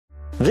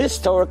This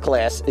Torah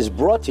class is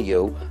brought to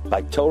you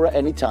by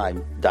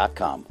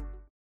TorahAnytime.com.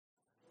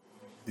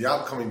 The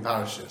upcoming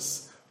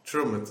parashas,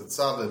 Truma,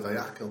 Tetzaveh,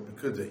 Vayakhel,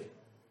 Pekudei,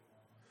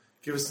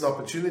 give us an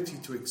opportunity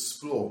to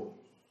explore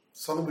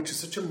something which is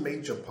such a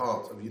major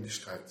part of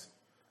Yiddishkeit,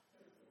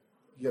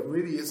 yet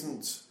really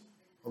isn't,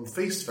 on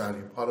face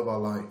value, part of our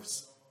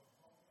lives.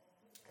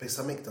 Beis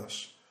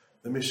HaMikdash,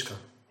 the Mishkan.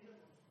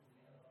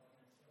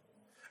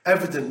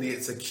 Evidently,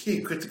 it's a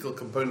key, critical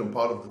component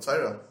part of the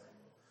Torah.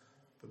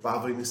 But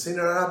Ba'avoi Nisein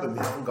HaRabim, we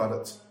haven't got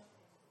it.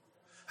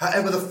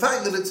 However, the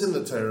fact that it's in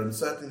the Torah, and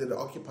certainly that it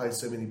occupies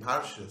so many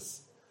parashas,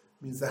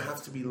 means there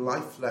have to be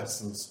life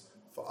lessons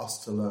for us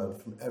to learn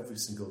from every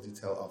single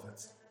detail of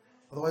it.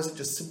 Otherwise, it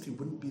just simply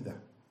wouldn't be there.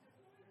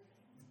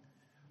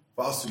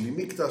 V'asuli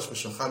Mikdash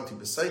v'shachanti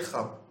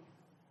b'seicham.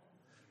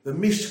 The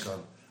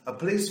Mishkan, a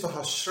place for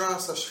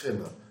Hashras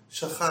HaShechina,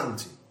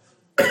 Shachanti.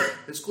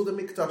 It's called the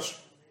Mikdash.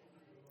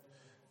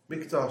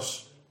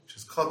 Mikdash, which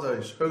is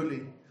Kadosh,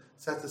 holy,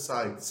 set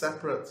aside,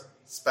 separate,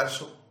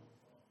 special.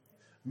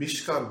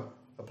 Mishkan,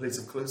 a place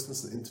of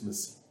closeness and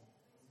intimacy.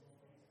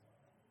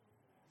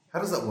 How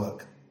does that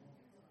work?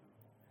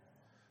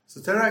 So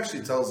Torah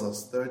actually tells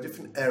us there are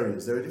different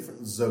areas, there are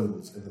different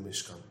zones in the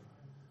Mishkan.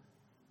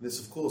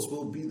 This, of course,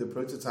 will be the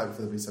prototype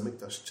for the Beis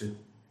HaMikdash too.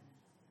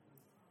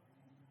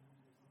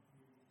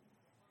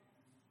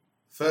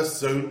 First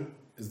zone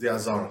is the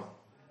Azara.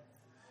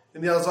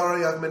 In the Azara,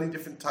 you have many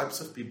different types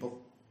of people.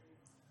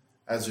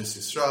 Ezras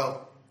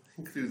Yisrael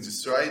includes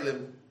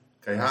Yisraelim,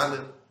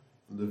 Kaihanim,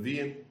 and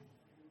Leviim.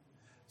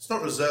 It's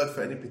not reserved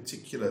for any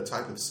particular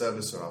type of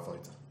service or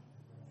avodah.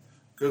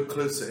 Go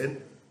closer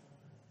in.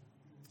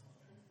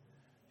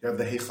 You have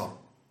the Heichal,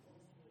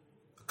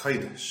 the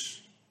Kodesh.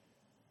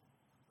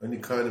 Only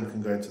Kohanim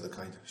can go into the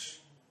Kodesh.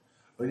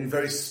 Only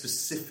very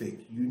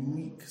specific,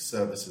 unique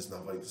services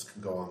and avodas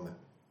can go on there.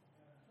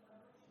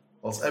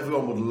 Whilst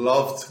everyone would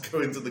love to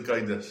go into the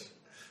Kodesh,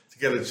 to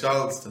get a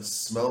chance to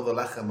smell the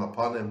lechem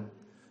upon him,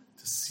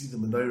 to see the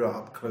menorah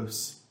up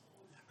close.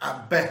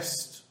 At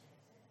best,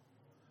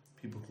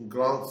 people can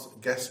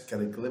get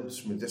a glimpse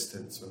from a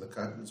distance when the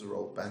curtains are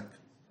rolled back.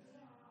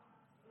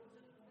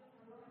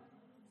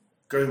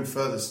 Going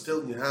further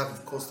still, you have,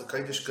 of course, the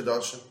Kodesh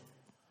Kodashim,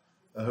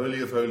 the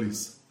Holy of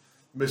Holies,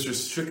 the most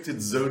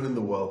restricted zone in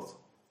the world.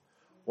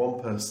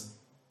 One person,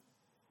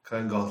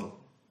 Kohen Gadol,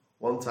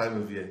 one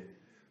time of year,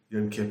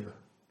 Yom Kippur.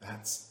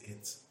 That's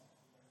it.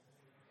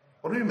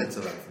 What are we meant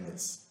to learn from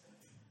this?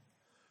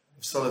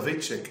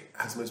 Soloveitchik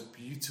has most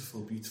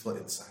beautiful, beautiful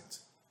insight.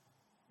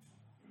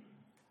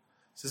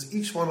 It says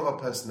each one of our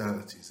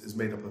personalities is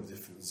made up of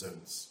different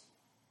zones.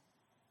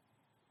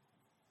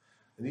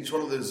 And each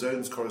one of those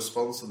zones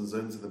corresponds to the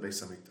zones of the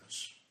Beis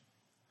HaMikdash.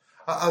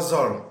 Our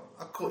Azara,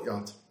 our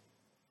courtyard.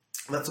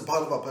 And that's a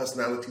part of our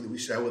personality that we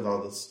share with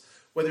others.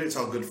 Whether it's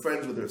our good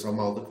friends, whether it's our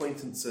mild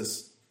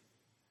acquaintances.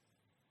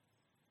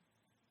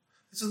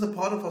 This is the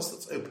part of us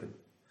that's open.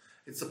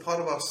 It's the part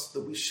of us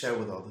that we share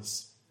with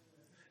others.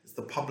 It's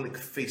the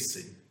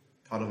public-facing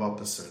part of our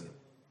persona.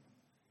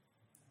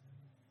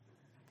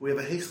 But we have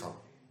a heichal.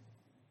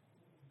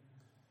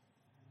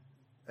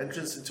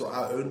 Entrance into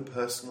our own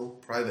personal,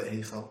 private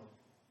heichal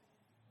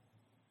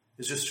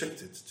is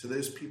restricted to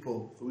those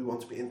people that we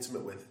want to be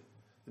intimate with,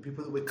 the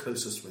people that we're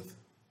closest with,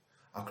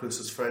 our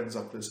closest friends,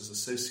 our closest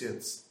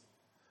associates,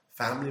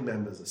 family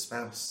members, a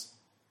spouse,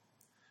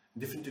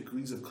 in different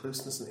degrees of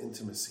closeness and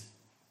intimacy.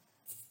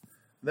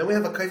 And then we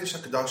have a Kodesh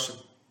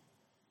HaKodashim,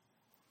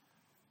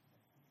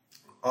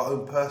 our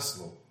own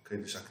personal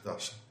Kodesh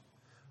HaKodashim,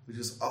 which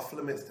is off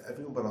limits to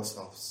everyone but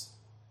ourselves.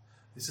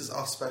 This is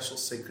our special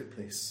sacred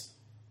place.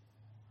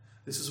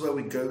 This is where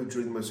we go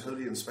during the most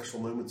holy and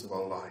special moments of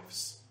our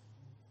lives.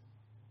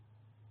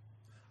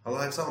 Our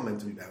lives are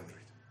meant to be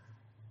boundaried.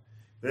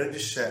 We don't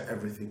just share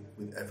everything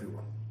with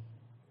everyone.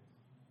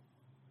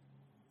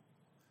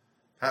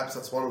 Perhaps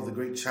that's one of the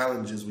great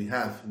challenges we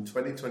have in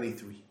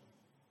 2023.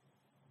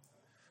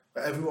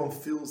 Where everyone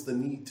feels the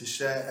need to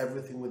share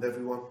everything with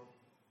everyone.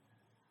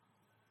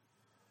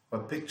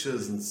 Where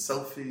pictures and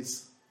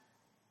selfies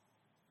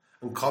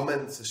and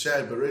comments are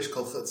shared by Reish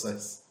Kol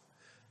Chutzos.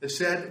 They're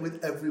shared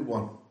with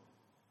everyone,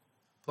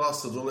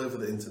 plastered all over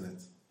the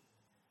internet.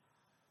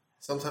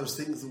 Sometimes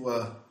things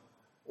that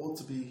ought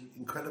to be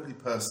incredibly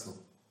personal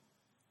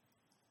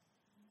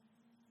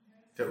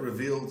get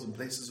revealed in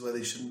places where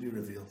they shouldn't be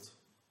revealed.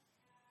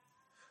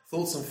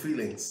 Thoughts and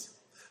feelings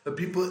that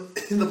people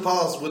in the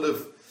past would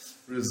have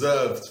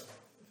reserved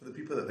for the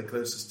people that they're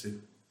closest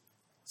to.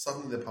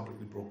 Suddenly they're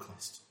publicly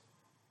broadcast.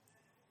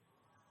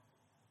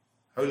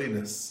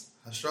 Holiness,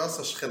 Hashras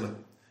HaShechina,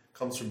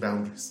 comes from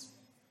boundaries.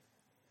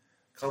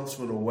 Comes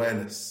from an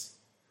awareness.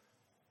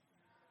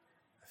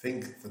 I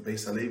think the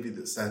Beis Halevi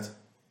that said,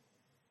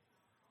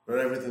 not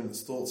everything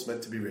that's thought is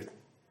meant to be written.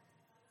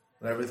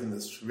 Not everything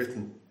that's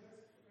written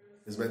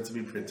is meant to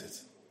be printed.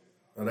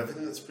 Not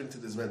everything that's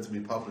printed is meant to be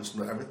published.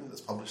 Not everything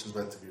that's published is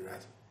meant to be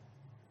read.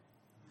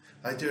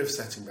 The idea of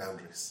setting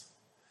boundaries,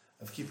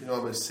 of keeping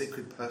our most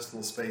sacred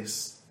personal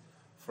space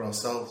for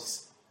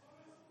ourselves,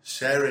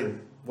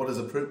 sharing what is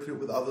appropriate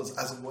with others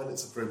as and when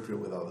it's appropriate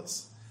with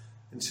others,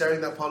 and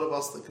sharing that part of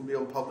us that can be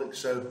on public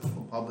show.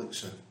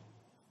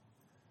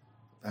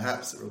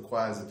 Perhaps it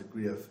requires a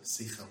degree of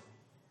sicha,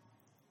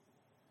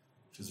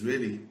 which is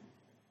really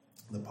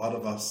the part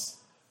of us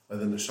where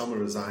the neshama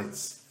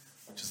resides,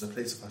 which is the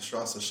place of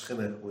hashras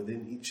hashchina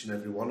within each and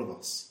every one of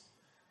us,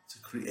 to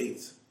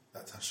create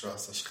that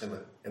hashras hashchina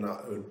in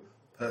our own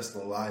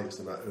personal lives,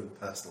 in our own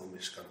personal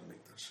Mishkan and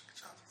Mikdash.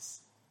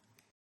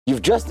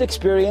 You've just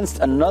experienced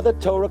another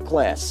Torah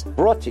class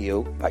brought to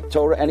you by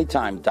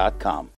TorahAnytime.com.